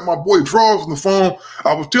 man, I got my boy Draws on the phone.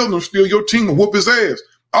 I was telling him steal your team and whoop his ass.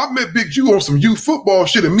 I met Big U on some youth football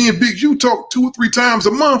shit, and me and Big U talk 2 or 3 times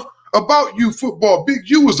a month about youth football. Big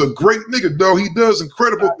U is a great nigga, dog. He does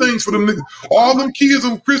incredible things for them niggas. All them kids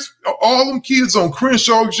on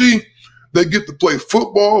Crenshaw, G, they get to play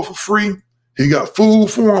football for free. He got food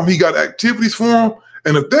for them. He got activities for them.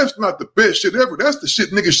 And if that's not the best shit ever, that's the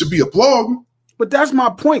shit niggas should be applauding. But that's my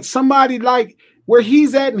point. Somebody like where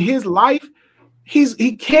he's at in his life,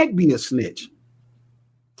 he can't be a snitch.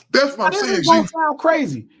 That's what I'm saying. This gonna sound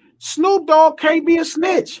crazy. Snoop Dogg can't be a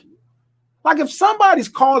snitch. Like if somebody's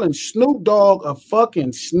calling Snoop Dogg a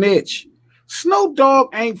fucking snitch, Snoop Dogg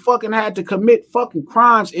ain't fucking had to commit fucking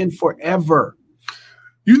crimes in forever.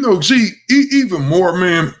 You know, G, even more,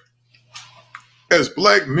 man, as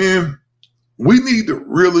black men, we need to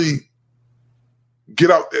really get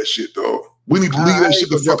out that shit, dog. We need to leave that shit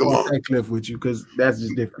the fuck alone. I cliff with you because that's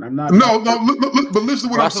just different. I'm not. No, but listen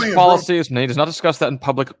to what I'm saying. Policy is Nate does not discuss that in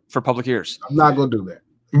public for public ears. I'm not gonna do that.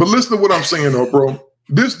 But listen to what I'm saying, though, bro.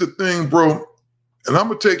 This is the thing, bro. And I'm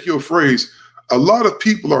gonna take your phrase. A lot of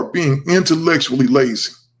people are being intellectually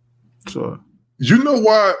lazy. Sure. You know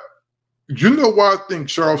why? You know why I think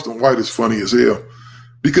Charleston White is funny as hell?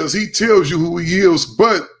 Because he tells you who he is,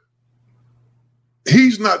 but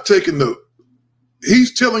he's not taking the.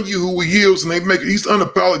 He's telling you who he is, and he's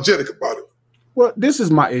unapologetic about it. Well, this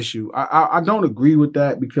is my issue. I don't agree with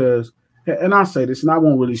that because, and I'll say this, and I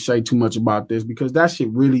won't really say too much about this because that shit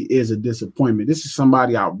really is a disappointment. This is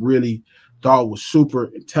somebody I really thought was super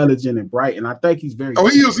intelligent and bright, and I think he's very. Oh,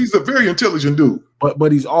 he is. He's a very intelligent dude.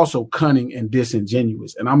 But he's also cunning and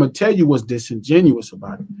disingenuous. And I'm gonna tell you what's disingenuous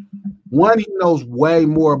about it. One, he knows way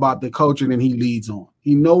more about the culture than he leads on.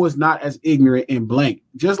 He knows it's not as ignorant and blank,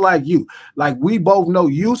 just like you. Like we both know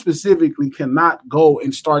you specifically cannot go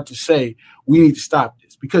and start to say, we need to stop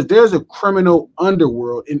this because there's a criminal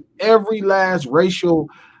underworld in every last racial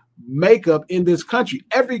makeup in this country,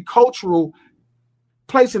 every cultural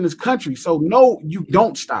place in this country. So no, you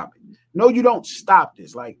don't stop it. No, you don't stop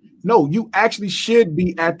this. Like, no, you actually should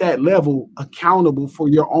be at that level accountable for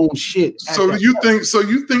your own shit. So you think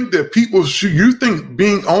that people should, you think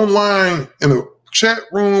being online in a chat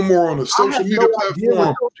room or on a social media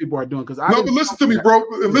platform, people are doing? Because but listen to me, bro,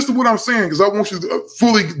 and listen to what I'm saying because I want you to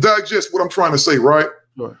fully digest what I'm trying to say, right?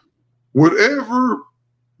 Sure. Whatever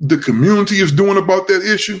the community is doing about that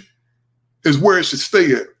issue is where it should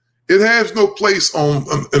stay at. It has no place in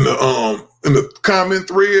the comment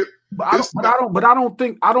thread. But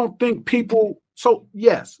I don't think people. So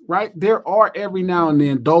yes, right. There are every now and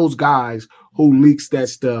then those guys who leaks that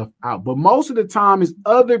stuff out, but most of the time it's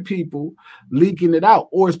other people leaking it out,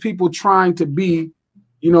 or it's people trying to be,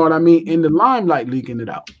 you know what I mean, in the limelight leaking it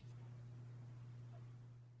out.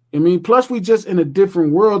 I mean, plus we just in a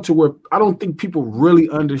different world to where I don't think people really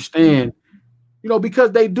understand, you know,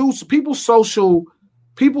 because they do people's social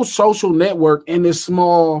network in this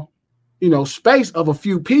small, you know, space of a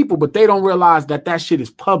few people, but they don't realize that shit is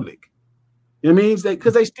public. It means that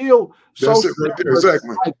because they still social network,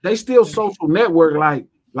 exactly. Like, they still social network like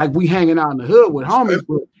we hanging out in the hood with homies,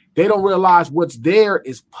 but they don't realize what's there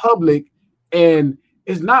is public. And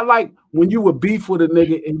it's not like when you would beef with a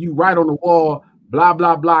nigga and you write on the wall, blah,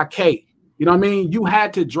 blah, blah, K. You know what I mean? You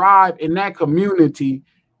had to drive in that community.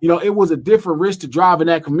 You know, it was a different risk to drive in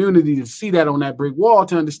that community to see that on that brick wall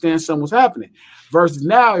to understand something was happening. Versus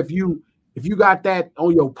now, if you got that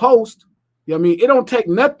on your post, You know what I mean? It don't take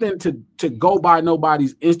nothing to go by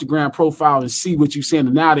nobody's Instagram profile and see what you're saying.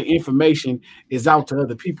 And now the information is out to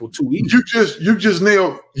other people too easy. You just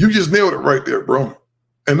nailed it right there, bro.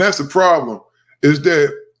 And that's the problem, is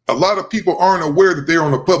that a lot of people aren't aware that they're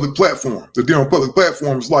on a public platform, that they're on public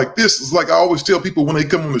platforms like this. It's like I always tell people when they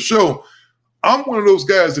come on the show, I'm one of those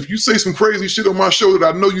guys. If you say some crazy shit on my show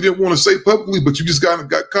that I know you didn't want to say publicly, but you just got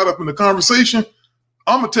caught up in the conversation,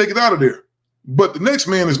 I'm going to take it out of there. But the next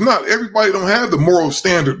man is not. Everybody don't have the moral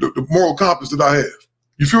standard, the moral compass that I have.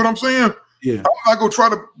 You feel what I'm saying? Yeah. I'm not going to try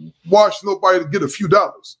to watch nobody to get a few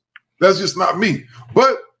dollars. That's just not me.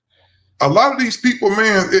 But a lot of these people,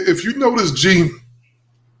 man, if you notice, G,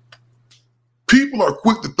 people are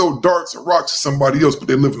quick to throw darts and rocks at somebody else, but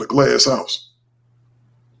they live in a glass house.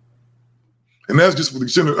 And that's just what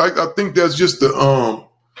I think that's just the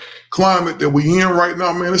climate that we in right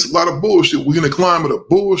now, man. It's a lot of bullshit. We're in a climate of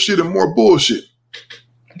bullshit and more bullshit.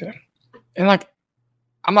 Okay. And like,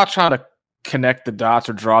 I'm not trying to connect the dots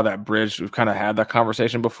or draw that bridge. We've kind of had that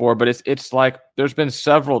conversation before, but it's like there's been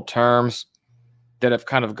several terms that have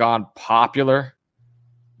kind of gone popular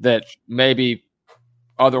that maybe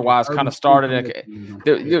otherwise kind of started,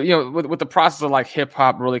 with the process of like hip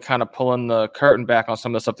hop really kind of pulling the curtain back on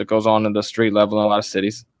some of the stuff that goes on in the street level in a lot of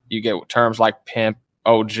cities. You get terms like pimp,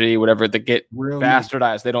 OG, whatever, that get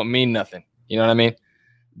bastardized. They don't mean nothing. You know what I mean?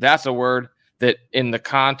 That's a word that in the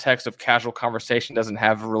context of casual conversation doesn't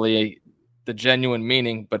have really the genuine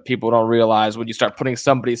meaning, but people don't realize when you start putting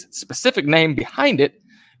somebody's specific name behind it,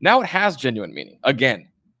 now it has genuine meaning. Again,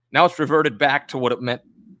 now it's reverted back to what it meant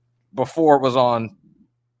before it was on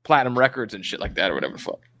platinum records and shit like that or whatever the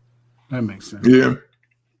fuck. That makes sense. Yeah.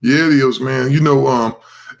 Yeah, it is, man. You know,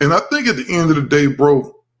 and I think at the end of the day,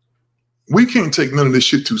 bro, we can't take none of this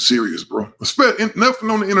shit too serious, bro. Especially nothing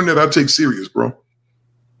on the internet I take serious, bro.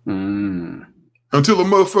 Until a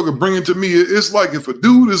motherfucker bring it to me. It's like if a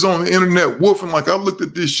dude is on the internet woofing, like I looked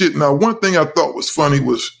at this shit. Now, one thing I thought was funny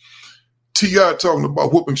was T.I. talking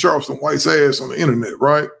about whooping Charleston White's ass on the internet,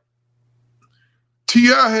 right?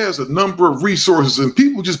 T.I. has a number of resources, and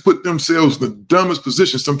people just put themselves in the dumbest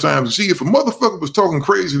position sometimes. See, if a motherfucker was talking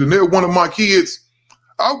crazy, then they're one of my kids,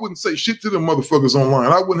 I wouldn't say shit to them motherfuckers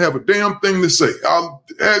online. I wouldn't have a damn thing to say. I'll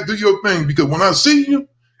do your thing, because when I see you,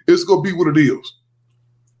 it's going to be what it is.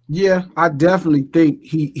 Yeah, I definitely think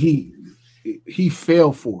he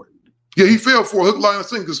fell for it. Yeah, he fell for a hook, line, and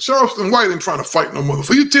sinker, because Charleston White ain't trying to fight no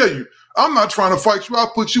motherfucker. He tell you, I'm not trying to fight you.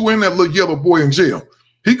 I'll put you in that little yellow boy in jail.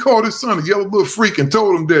 He called his son a yellow little freak and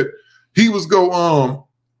told him that he was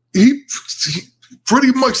he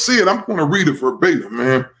pretty much said, I'm going to read it verbatim,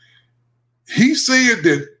 man. He said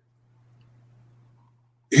that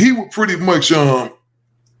he would pretty much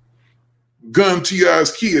gun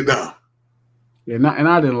T.I.'s kid down. Yeah, and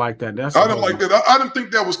I didn't like that. I didn't like that. I didn't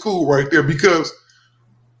think that was cool right there, because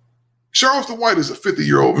Charleston White is a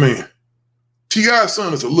 50-year-old man. T.I.'s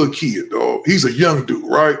son is a little kid, dog. He's a young dude,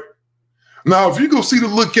 right? Now, if you go see the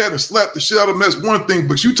little cat and slap the shit out of him, that's one thing,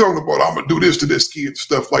 but you talking about, I'm going to do this to this kid and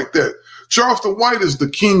stuff like that. Charleston White is the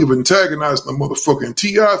king of antagonizing the motherfucker, and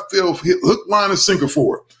T.I. fell hook, line, and sinker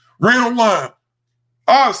for it. Ran online.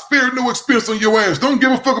 I spare no expense on your ass. Don't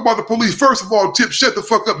give a fuck about the police. First of all, Tip, shut the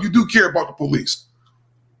fuck up. You do care about the police.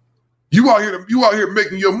 You out here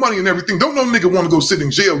making your money and everything. Don't no nigga want to go sit in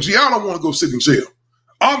jail. Gee, I don't want to go sit in jail.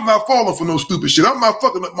 I'm not falling for no stupid shit. I'm not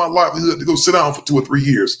fucking up my livelihood to go sit down for 2 or 3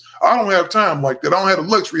 years. I don't have time like that. I don't have the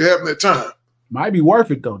luxury of having that time. Might be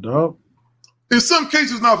worth it though, dog. In some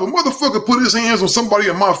cases, now, if a motherfucker put his hands on somebody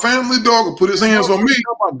in my family, dog, or put his hands on me.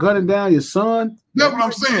 About gunning down your son? That's what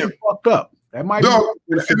I'm saying. Fucked up. That might dog,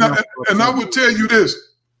 and I would tell you this.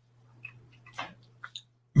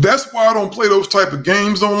 That's why I don't play those type of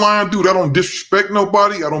games online, dude. I don't disrespect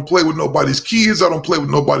nobody. I don't play with nobody's kids. I don't play with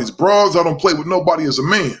nobody's bras. I don't play with nobody as a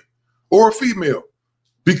man or a female,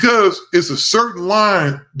 because it's a certain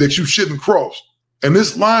line that you shouldn't cross. And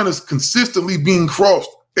this line is consistently being crossed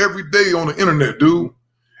every day on the internet, dude.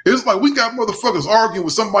 It's like we got motherfuckers arguing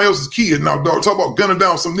with somebody else's kid now, dog. Talk about gunning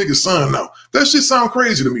down some nigga's son now. That shit sound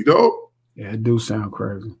crazy to me, dog. Yeah, it do sound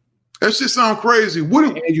crazy. That shit sound crazy.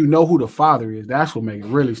 And you know who the father is. That's what makes it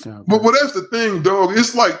really sound crazy. But that's the thing, dog.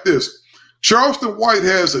 It's like this. Charleston White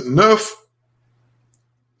has enough,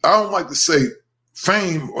 I don't like to say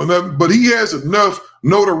fame or nothing, but he has enough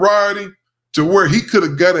notoriety to where he could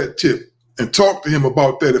have got at Tip and talked to him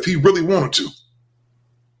about that if he really wanted to.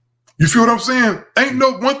 You feel what I'm saying?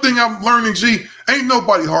 One thing I'm learning, G, ain't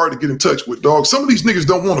nobody hard to get in touch with, dog. Some of these niggas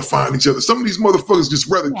don't want to find each other. Some of these motherfuckers just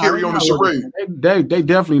rather carry on the charade. They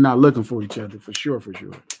definitely not looking for each other, for sure.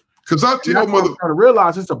 Because I tell mother, trying to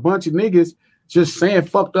realize it's a bunch of niggas just saying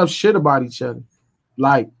fucked up shit about each other.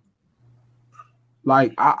 Like,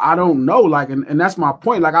 Like, I don't know. Like, and that's my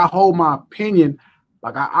point. Like, I hold my opinion.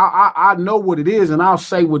 Like, I know what it is, and I'll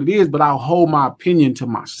say what it is, but I'll hold my opinion to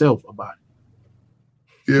myself about it.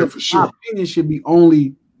 Yeah, for sure. My opinion should be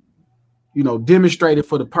only, demonstrated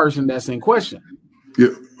for the person that's in question. Yeah,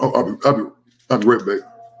 I'll be right back.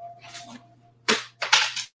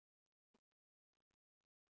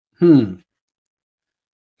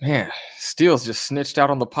 Man, Steele's just snitched out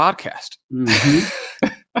on the podcast.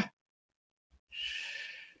 Mm-hmm.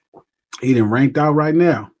 He done ranked out right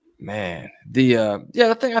now. Man, the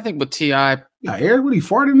thing I think with T.I. Yeah, Eric, would he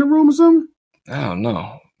fart in the room or something? I don't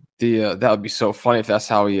know. That would be so funny if that's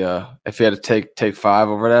how he if he had to take 5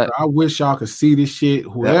 over that. I wish y'all could see this shit.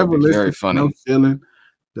 Whoever listens to No Ceiling,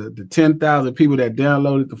 the 10,000 people that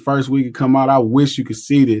downloaded the first week it come out, I wish you could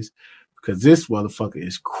see this because this motherfucker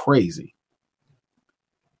is crazy.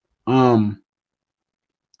 I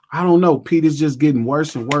don't know. Pete is just getting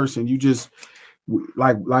worse and worse, and you just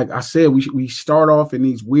like I said, we start off in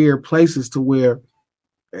these weird places to where,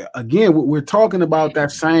 again, we're talking about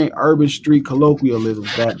that same urban street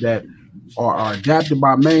colloquialisms that are adapted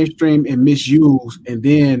by mainstream and misused, and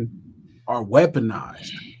then are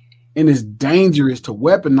weaponized. And it's dangerous to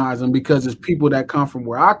weaponize them because it's people that come from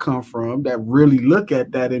where I come from that really look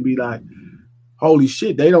at that and be like, "Holy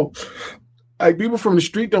shit!" They don't like people from the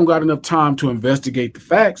street don't got enough time to investigate the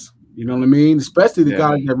facts. You know what I mean? Especially the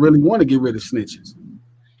guys that really want to get rid of snitches.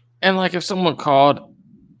 And like if someone called,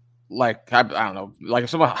 like, I don't know, like if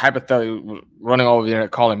someone hypothetically was running all over the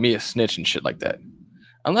internet calling me a snitch and shit like that,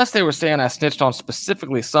 unless they were saying I snitched on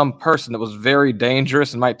specifically some person that was very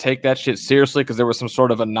dangerous and might take that shit seriously because there was some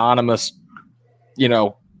sort of anonymous,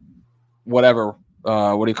 whatever,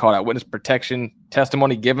 what do you call that, witness protection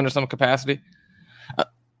testimony given or some capacity,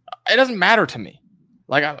 it doesn't matter to me.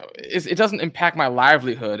 Like, it doesn't impact my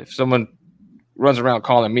livelihood if someone runs around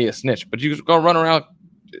calling me a snitch. But you go run around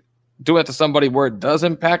doing it to somebody where it does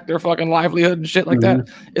impact their fucking livelihood and shit like that.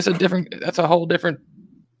 That's a whole different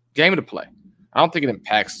game to play. I don't think it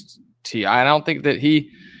impacts T.I. And I don't think that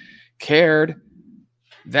he cared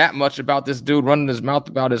that much about this dude running his mouth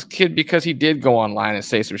about his kid because he did go online and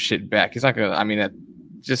say some shit back. He's not going to, it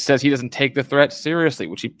just says he doesn't take the threat seriously,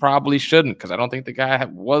 which he probably shouldn't because I don't think the guy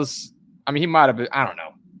was... he might have been, I don't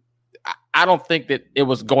know. I don't think that it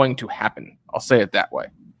was going to happen. I'll say it that way,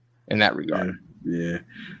 in that regard. Yeah.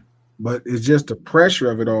 But it's just the pressure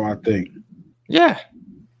of it all, I think. Yeah.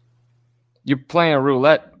 You're playing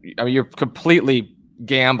roulette. You're completely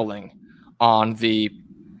gambling on the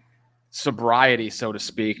sobriety, so to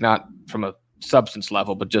speak, not from a substance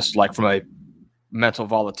level, but just like from a mental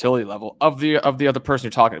volatility level of the other person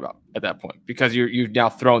you're talking about at that point, because you've now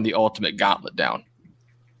thrown the ultimate gauntlet down.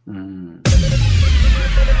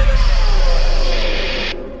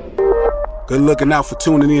 Good looking out for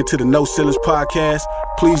tuning in to the No Ceilings podcast.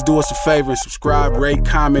 Please do us a favor and subscribe, rate,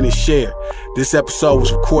 comment, and share. This episode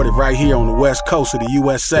was recorded right here on the west coast of the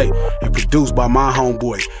USA and produced by my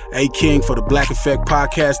homeboy, A King, for the Black Effect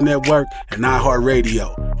Podcast Network and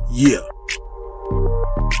iHeartRadio. Yeah.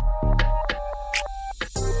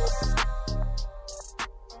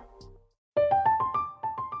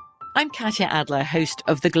 I'm Katya Adler, host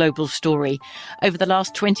of The Global Story. Over the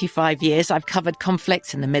last 25 years, I've covered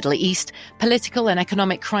conflicts in the Middle East, political and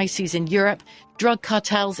economic crises in Europe, drug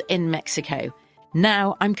cartels in Mexico.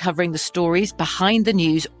 Now I'm covering the stories behind the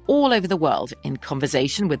news all over the world in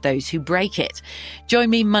conversation with those who break it. Join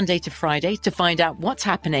me Monday to Friday to find out what's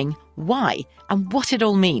happening, why, and what it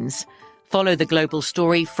all means. Follow The Global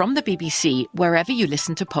Story from the BBC wherever you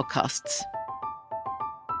listen to podcasts.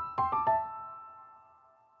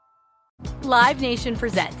 Live Nation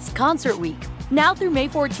presents Concert Week. Now through May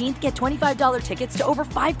 14th, get $25 tickets to over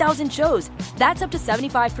 5,000 shows. That's up to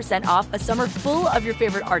 75% off a summer full of your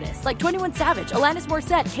favorite artists like 21 Savage, Alanis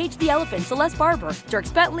Morissette, Cage the Elephant, Celeste Barber,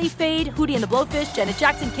 Dierks Bentley, Fade, Hootie and the Blowfish, Janet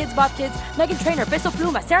Jackson, Kidz Bop Kids, Meghan Trainor, Peso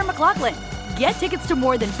Pluma, Sarah McLachlan. Get tickets to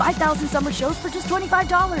more than 5,000 summer shows for just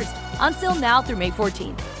 $25. On sale now through May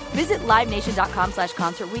 14th. Visit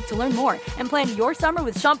LiveNation.com/Concert Week to learn more and plan your summer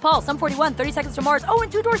with Sean Paul, Sum 41, 30 Seconds to Mars,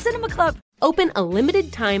 and Two Door Cinema Club. Open a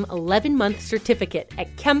limited-time 11-month certificate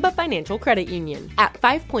at Kemba Financial Credit Union. At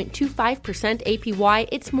 5.25% APY,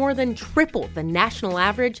 it's more than triple the national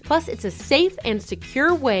average, plus it's a safe and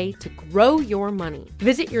secure way to grow your money.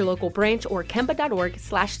 Visit your local branch or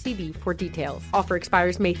kemba.org/cb for details. Offer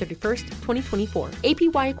expires May 31st, 2024.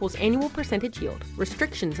 APY equals annual percentage yield.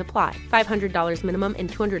 Restrictions apply. $500 minimum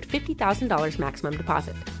and $250,000 maximum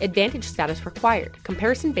deposit. Advantage status required.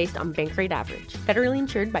 Comparison based on bank rate average. Federally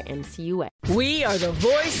insured by NCUA. We are the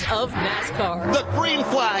voice of NASCAR. The green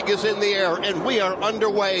flag is in the air, and we are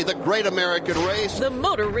underway. The Great American Race. The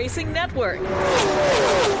Motor Racing Network.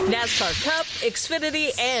 NASCAR Cup, Xfinity,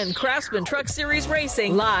 and Craftsman Truck Series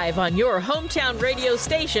Racing live on your hometown radio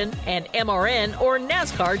station and MRN or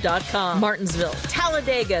NASCAR.com. Martinsville,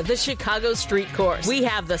 Talladega, the Chicago Street Course. We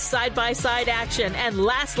have the side-by-side action and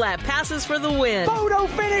last lap passes for the win. Photo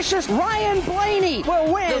finishes. Ryan Blaney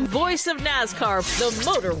will win. The voice of NASCAR, the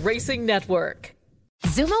Motor Racing Network.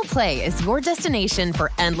 Xumo Play is your destination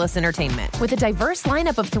for endless entertainment. With a diverse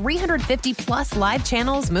lineup of 350 plus live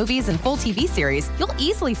channels, movies, and full TV series, you'll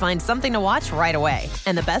easily find something to watch right away.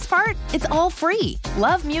 And the best part? It's all free.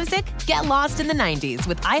 Love music? Get lost in the 90s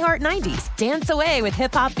with iHeart 90s, dance away with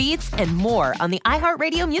hip-hop beats, and more on the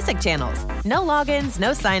iHeartRadio music channels. No logins,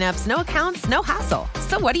 no signups, no accounts, no hassle.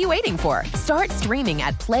 So what are you waiting for? Start streaming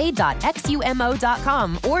at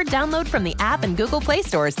play.xumo.com or download from the app and Google Play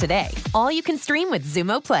stores today. All you can stream with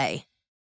Xumo Play.